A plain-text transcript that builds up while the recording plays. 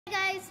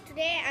Guys,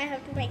 today I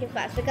have to make it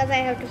fast because I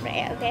have to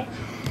pray, okay?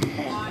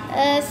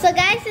 So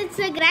guys, it's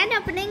a grand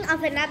opening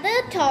of another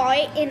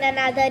toy in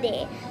another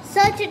day.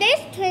 So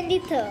today's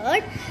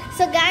 23rd.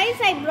 So guys,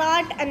 I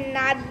brought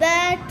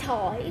another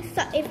toy.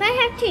 So if I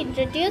have to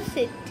introduce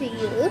it to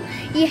you,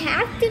 you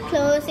have to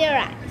close your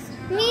eyes.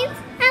 Means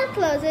I'll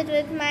close it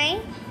with my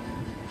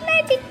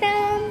magic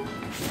thumb.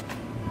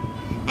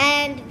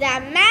 And the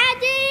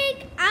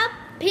magic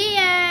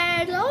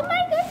appears. Oh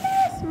my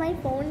goodness, my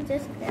phone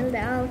just fell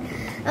down.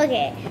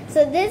 Okay,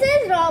 so this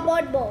is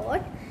robot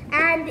board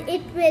and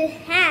it will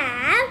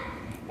have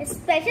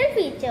special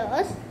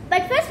features.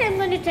 But first I'm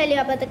going to tell you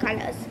about the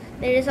colors.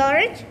 There is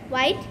orange,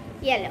 white,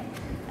 yellow.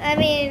 I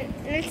mean,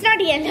 it's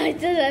not yellow,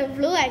 it's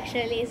blue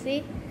actually,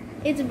 see?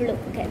 It's blue.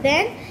 Okay,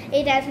 then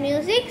it has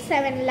music,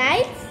 7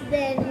 lights,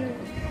 then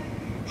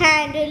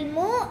hand will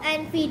move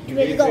and feet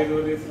will go.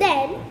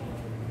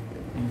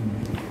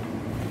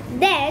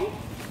 Then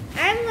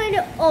I'm going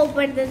to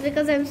open this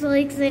because I'm so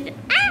excited.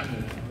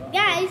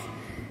 Guys,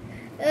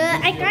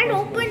 I can't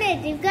open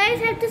it. You guys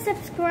have to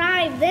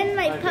subscribe. Then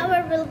my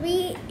power will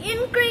be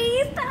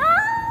increased.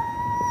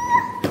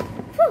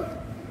 Whew,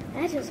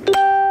 that is good.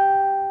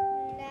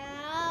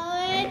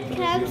 Now it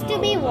comes to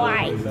be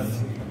white.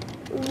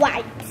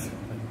 White.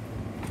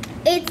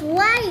 It's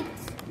white.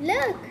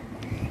 Look.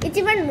 It's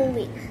even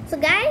moving. So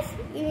guys,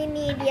 you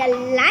need a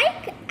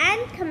like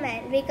and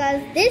comment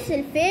because this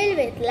will fill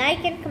with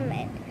like and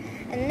comment.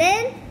 And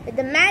then with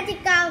the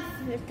magic of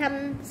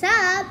thumbs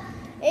up,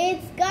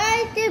 it's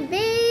going to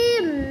be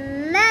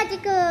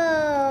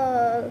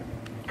magical.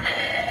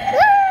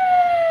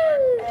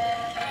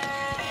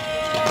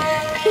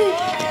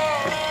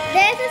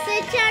 There's a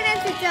switch on and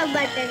switch off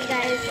button,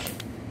 guys.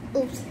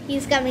 Oops,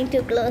 he's coming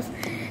too close.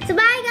 So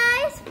bye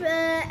guys,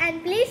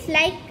 and please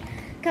like,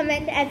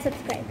 comment and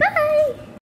subscribe. Bye.